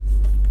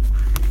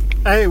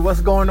Hey, what's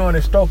going on?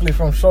 It's Stokely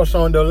from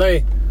Shoshan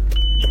Delay.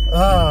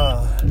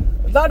 A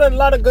lot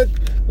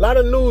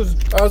of news.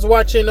 I was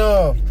watching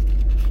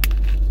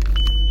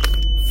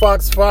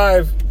Fox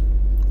 5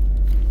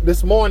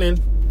 this morning,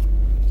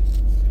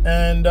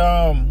 and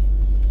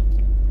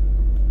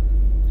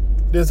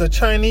there's a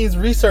Chinese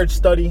research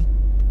study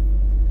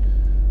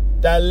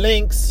that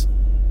links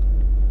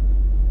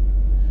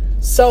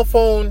cell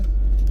phone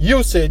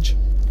usage,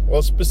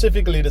 well,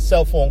 specifically the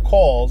cell phone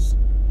calls.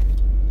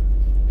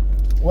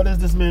 What is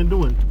this man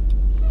doing?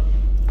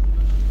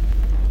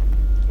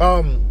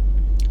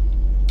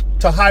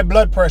 To high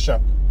blood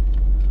pressure.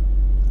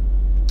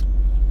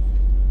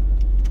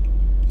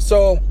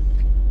 So,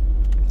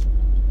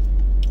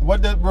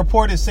 what the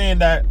report is saying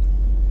that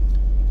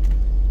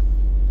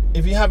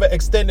if you have an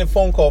extended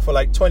phone call for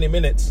like 20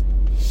 minutes,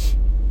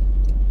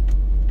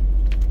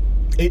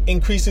 it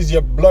increases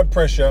your blood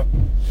pressure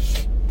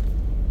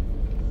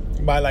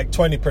by like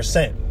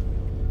 20%.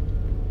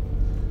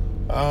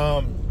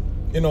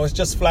 It's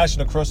just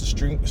flashing across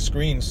the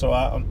screen, so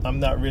I'm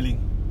not really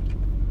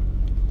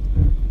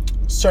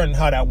certain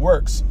how that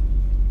works,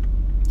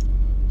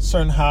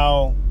 certain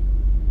how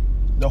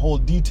the whole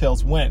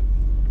details went.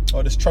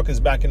 Oh, this truck is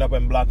backing up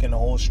and blocking the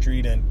whole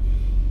street, and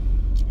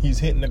he's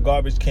hitting the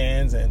garbage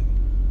cans, and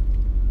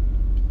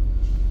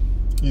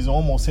he's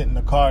almost hitting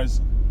the cars.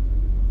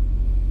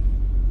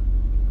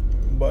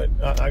 But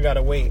I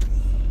gotta wait.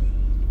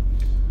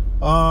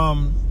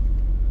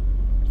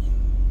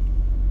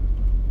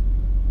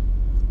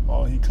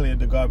 Oh, he cleared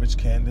the garbage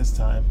can this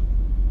time.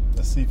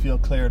 Let's see if he'll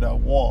clear that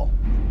wall.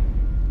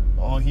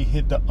 Oh, he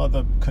hit the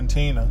other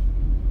container.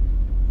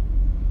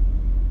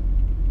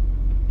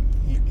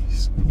 He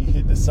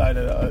hit the side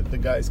of the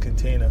guy's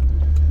container.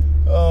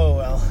 Oh,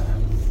 well.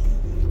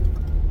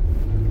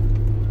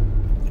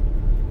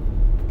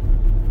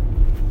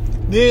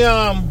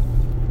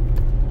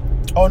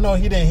 Oh, no,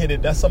 he didn't hit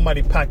it. That's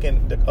somebody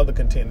packing the other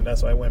container.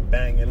 That's why it went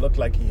bang. It looked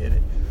like he hit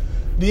it.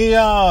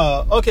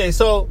 Okay,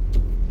 so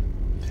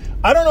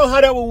I don't know how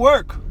that will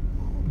work,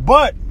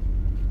 but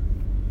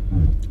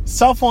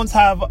cell phones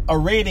have a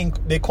rating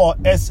they call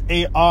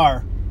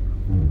SAR.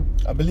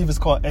 I believe it's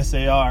called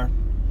SAR.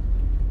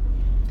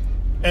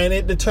 And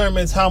it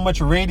determines how much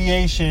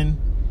radiation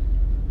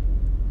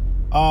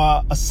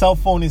a cell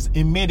phone is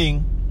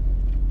emitting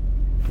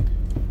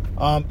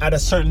at a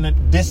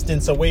certain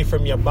distance away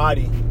from your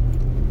body.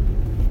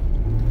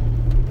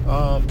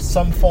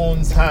 Some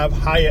phones have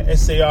higher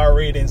SAR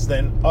ratings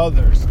than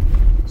others.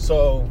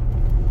 So,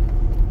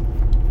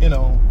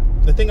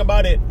 the thing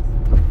about it,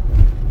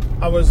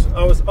 I was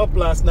up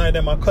last night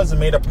and my cousin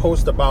made a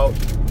post about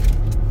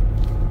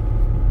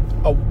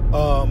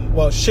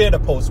shared a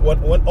post.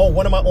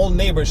 One of my old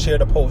neighbors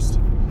shared a post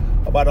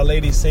about a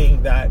lady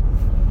saying that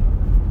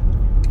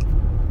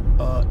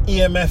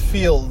EMF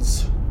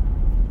fields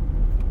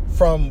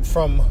from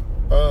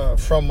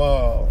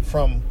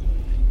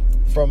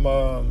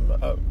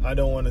I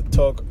don't want to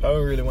talk. I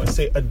don't really want to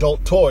say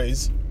adult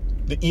toys.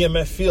 The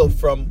EMF field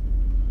from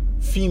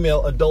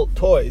female adult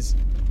toys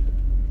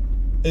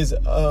is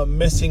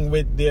messing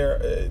with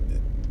their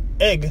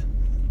egg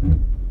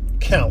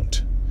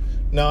count.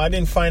 Now, I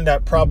didn't find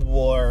that probable,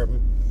 or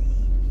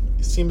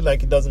it seems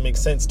like it doesn't make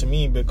sense to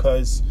me,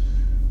 because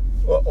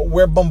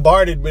we're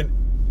bombarded with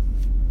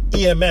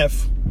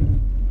EMF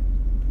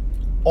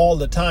all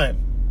the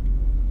time.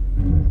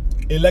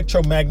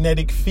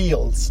 Electromagnetic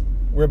fields.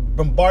 We're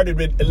bombarded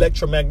with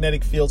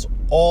electromagnetic fields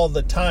all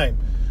the time.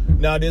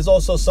 Now, there's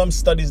also some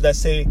studies that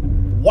say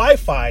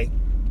Wi-Fi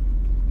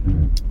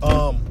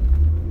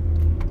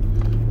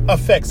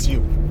affects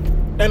you.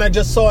 And I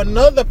just saw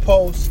another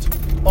post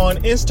on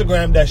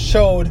Instagram that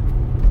showed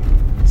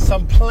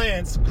some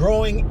plants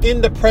growing in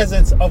the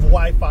presence of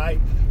Wi-Fi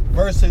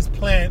versus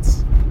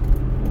plants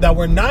that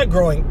were not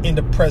growing in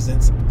the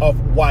presence of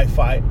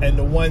Wi-Fi, and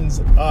the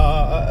ones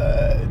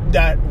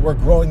that were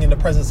growing in the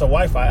presence of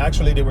Wi-Fi,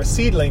 actually they were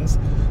seedlings.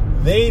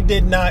 They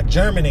did not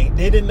germinate.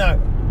 They did not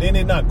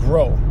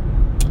grow.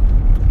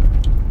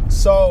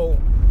 So,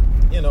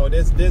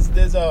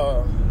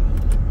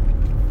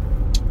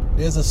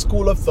 there's a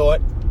school of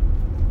thought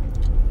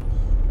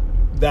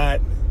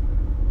that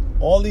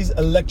all these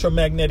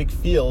electromagnetic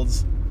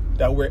fields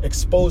that we're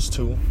exposed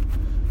to,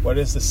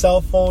 whether it's the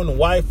cell phone,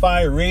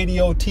 Wi-Fi,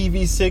 radio,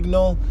 TV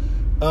signal,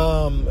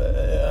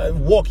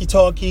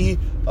 walkie-talkie,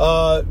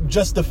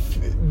 those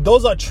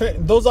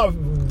are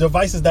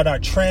devices that are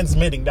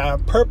transmitting, that are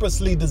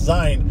purposely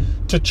designed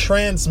to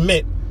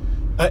transmit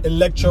an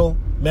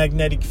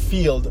electromagnetic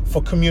field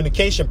for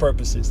communication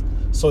purposes.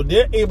 So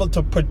they're able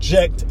to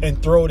project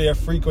and throw their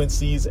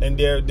frequencies and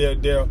their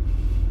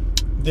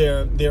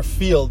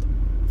field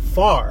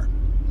far.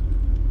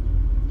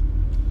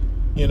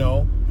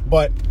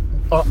 But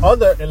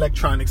other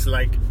electronics,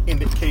 like in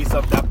the case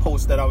of that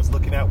post that I was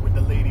looking at with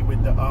the lady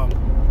with the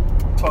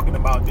talking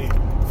about the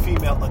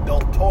female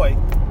adult toy,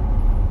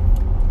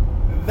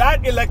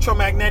 that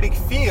electromagnetic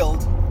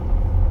field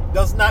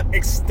does not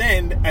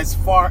extend as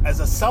far as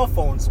a cell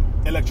phone's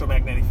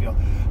electromagnetic field.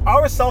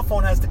 Our cell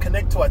phone has to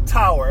connect to a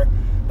tower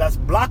that's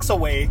blocks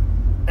away,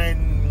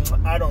 and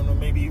I don't know,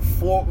 maybe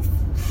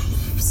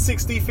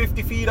 50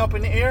 feet up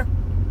in the air.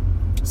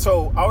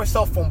 So our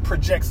cell phone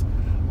projects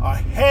a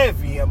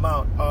heavy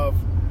amount of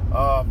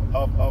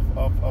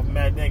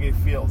magnetic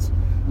fields.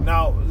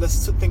 Now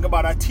let's think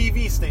about our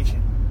TV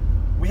station.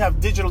 We have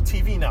digital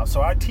TV now,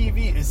 so our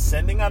TV is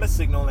sending out a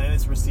signal and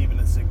it's receiving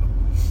a signal,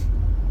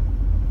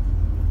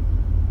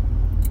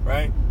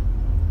 right?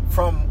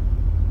 From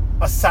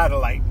a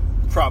satellite,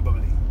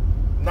 probably.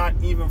 Not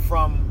even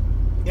from,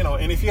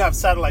 and if you have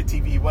satellite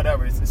TV,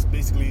 whatever, it's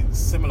basically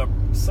similar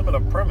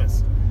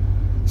premise.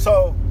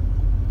 So,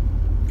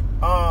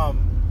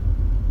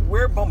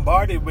 we're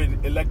bombarded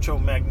with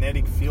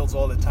electromagnetic fields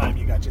all the time.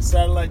 You got your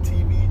satellite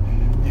TV,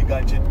 you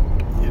got your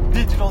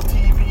digital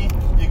TV,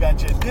 you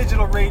got your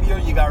digital radio,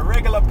 you got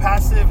regular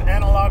passive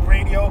analog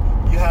radio,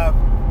 you have,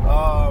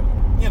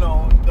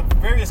 the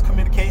various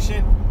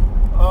communication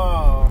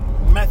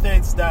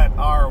methods that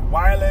are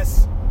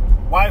wireless,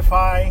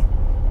 Wi-Fi,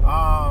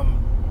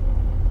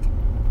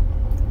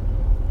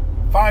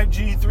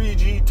 5G,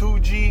 3G,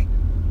 2G,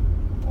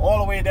 all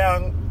the way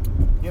down,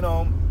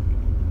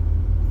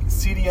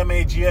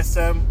 CDMA,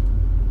 GSM,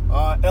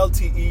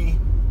 LTE.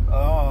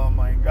 Oh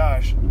my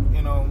gosh,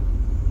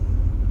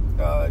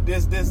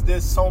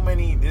 there's so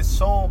many. There's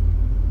so,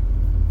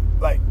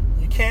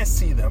 you can't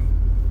see them.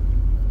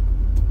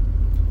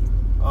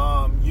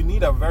 You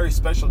need a very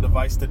special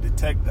device to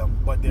detect them,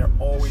 but they're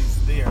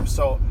always there.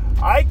 So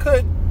I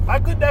could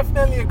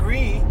definitely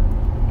agree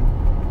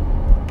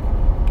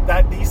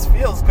that these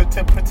fields could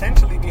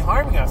potentially be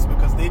harming us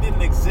because they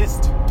didn't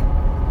exist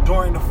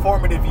during the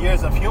formative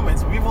years of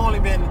humans. We've only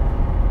been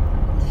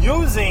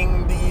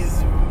using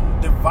these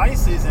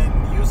devices and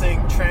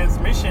using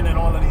transmission and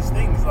all of these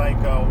things like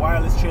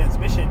wireless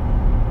transmission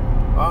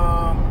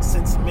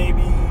since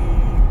maybe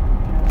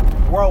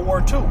World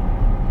War II.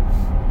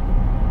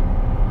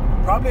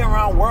 Probably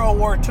around World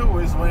War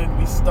II is when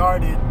we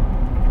started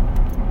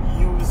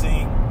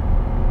using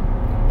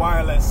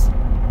wireless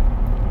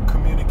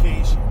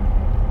communication.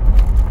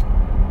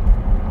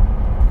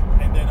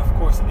 And then, of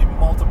course, it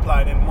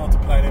multiplied and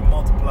multiplied and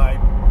multiplied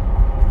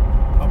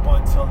up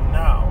until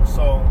now.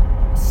 So,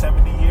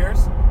 70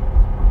 years.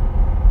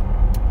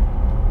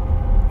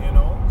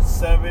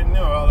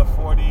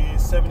 40,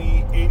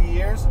 70, 80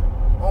 years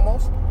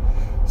almost.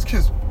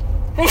 Excuse me.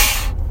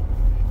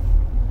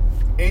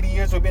 80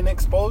 years we've been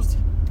exposed.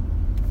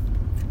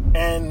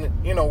 And,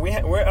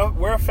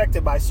 we're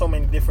affected by so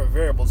many different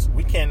variables.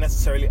 We can't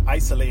necessarily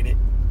isolate it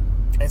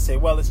and say,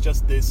 well, it's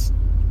just this.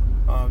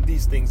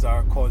 These things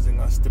are causing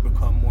us to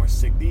become more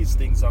sick. These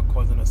things are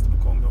causing us to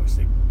become more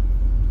sick.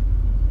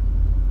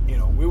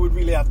 We would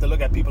really have to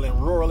look at people in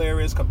rural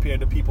areas compared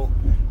to people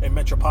in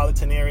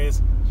metropolitan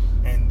areas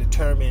and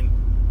determine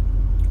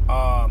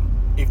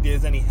if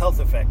there's any health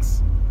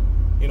effects.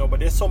 But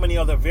there's so many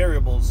other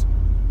variables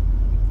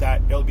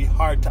that it'll be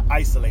hard to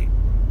isolate.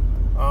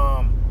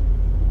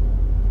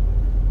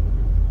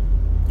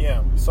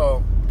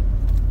 So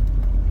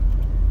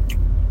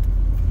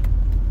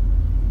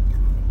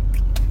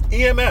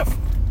EMF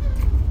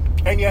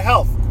and your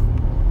health.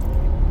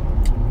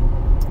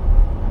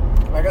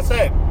 Like I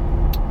said,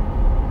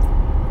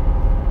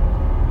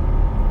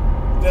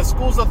 there's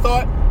schools of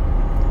thought,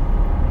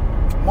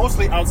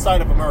 mostly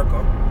outside of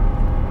America.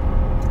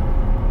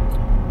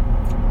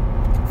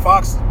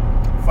 Fox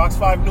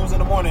 5 News in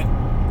the morning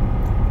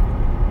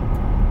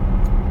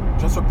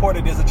just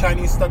reported there's a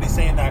Chinese study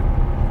saying that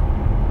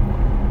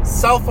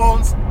cell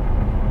phones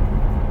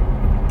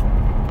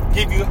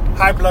give you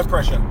high blood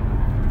pressure.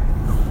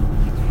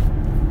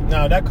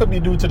 Now, that could be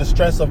due to the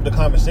stress of the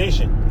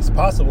conversation. It's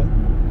possible.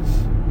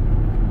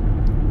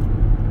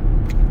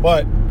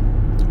 But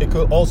it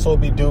could also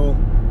be due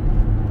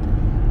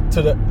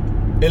to the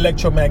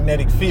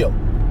electromagnetic field.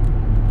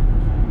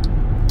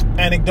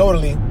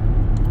 Anecdotally,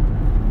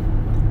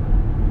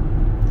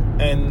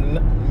 and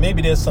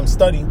maybe there's some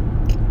study,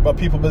 but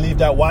people believe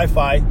that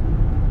Wi-Fi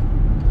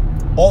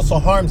also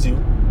harms you.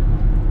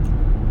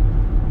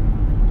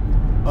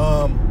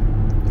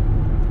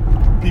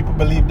 People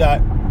believe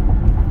that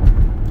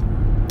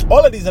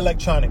all of these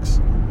electronics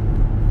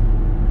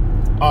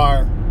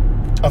are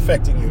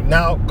affecting you.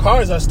 Now,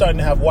 cars are starting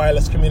to have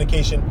wireless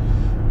communication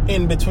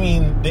in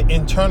between the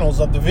internals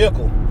of the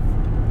vehicle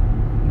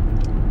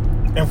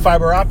and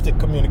fiber optic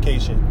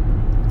communication.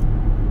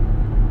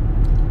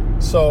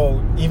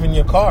 So even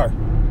your car,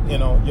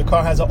 your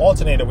car has an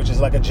alternator, which is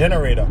like a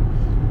generator.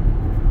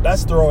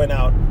 That's throwing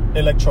out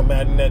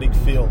electromagnetic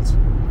fields.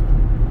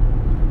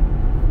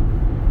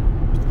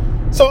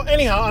 So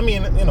anyhow,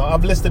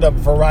 I've listed a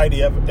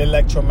variety of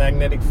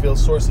electromagnetic field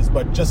sources,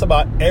 but just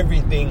about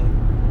everything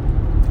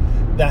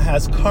that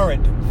has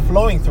current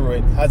flowing through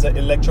it has an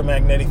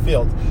electromagnetic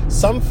field.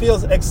 Some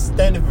fields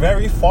extend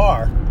very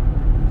far.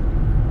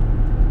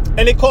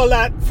 And they call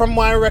that, from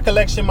my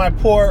recollection, my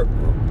poor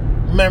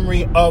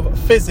memory of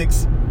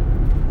physics,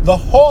 the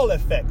Hall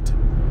effect.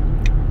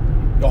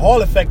 The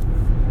Hall effect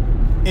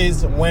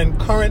is when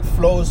current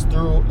flows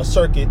through a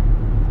circuit,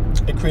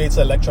 it creates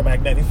an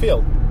electromagnetic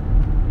field.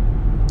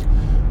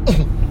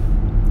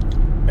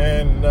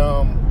 And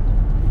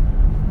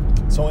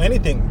So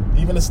anything,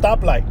 even a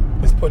stoplight,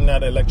 is putting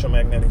out an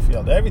electromagnetic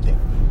field. Everything.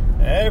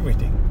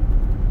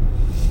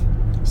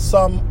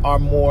 Some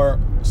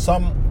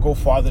go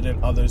farther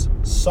than others.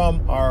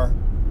 Some are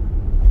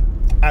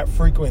at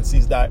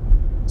frequencies that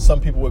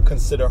some people would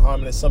consider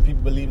harmless. Some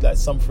people believe that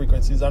some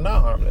frequencies are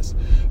not harmless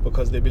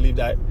because they believe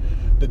that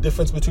the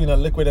difference between a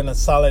liquid and a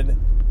solid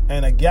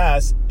and a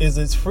gas is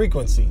its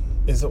frequency,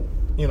 is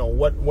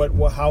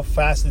how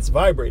fast it's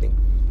vibrating.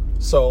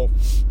 So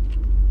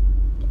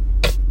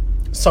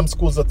some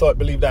schools of thought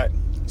believe that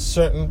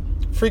certain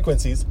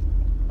frequencies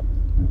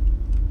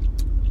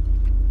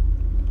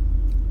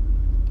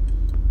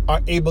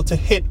are able to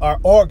hit our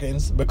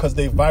organs because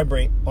they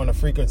vibrate on a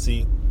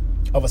frequency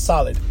of a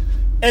solid.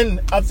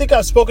 And I think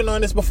I've spoken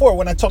on this before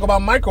when I talk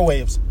about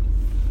microwaves.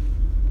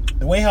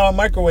 The way how a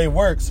microwave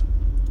works,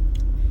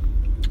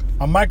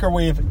 a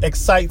microwave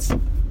excites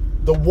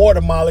the water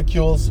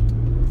molecules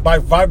by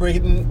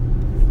vibrating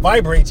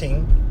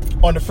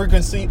on the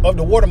frequency of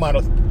the water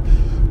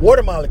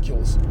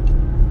molecules.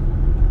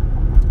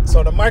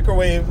 So the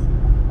microwave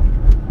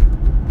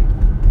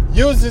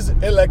uses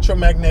an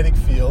electromagnetic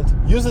field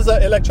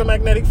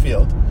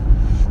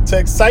to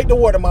excite the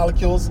water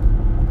molecules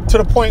to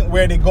the point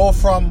where they go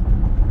from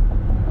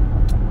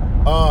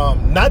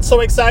not so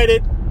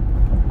excited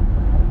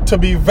to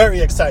be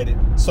very excited.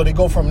 So they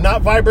go from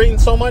not vibrating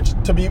so much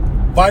to be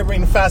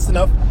vibrating fast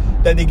enough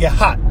that they get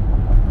hot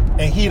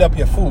and heat up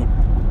your food.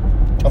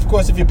 Of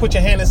course, if you put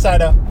your hand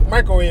inside a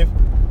microwave,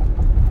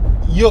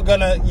 you're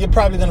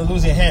probably gonna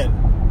lose your hand.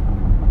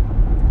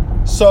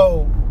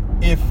 So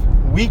if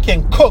we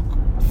can cook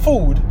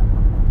food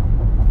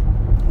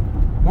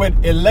with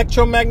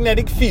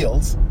electromagnetic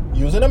fields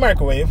using a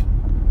microwave,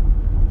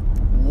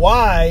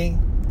 why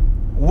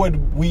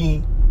would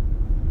we?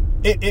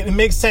 It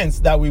makes sense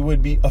that we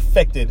would be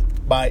affected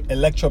by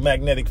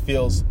electromagnetic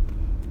fields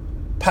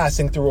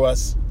passing through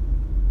us,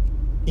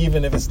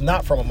 even if it's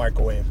not from a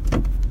microwave.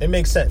 It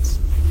makes sense.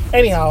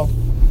 Anyhow,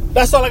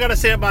 that's all I gotta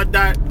say about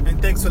that, and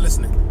thanks for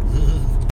listening.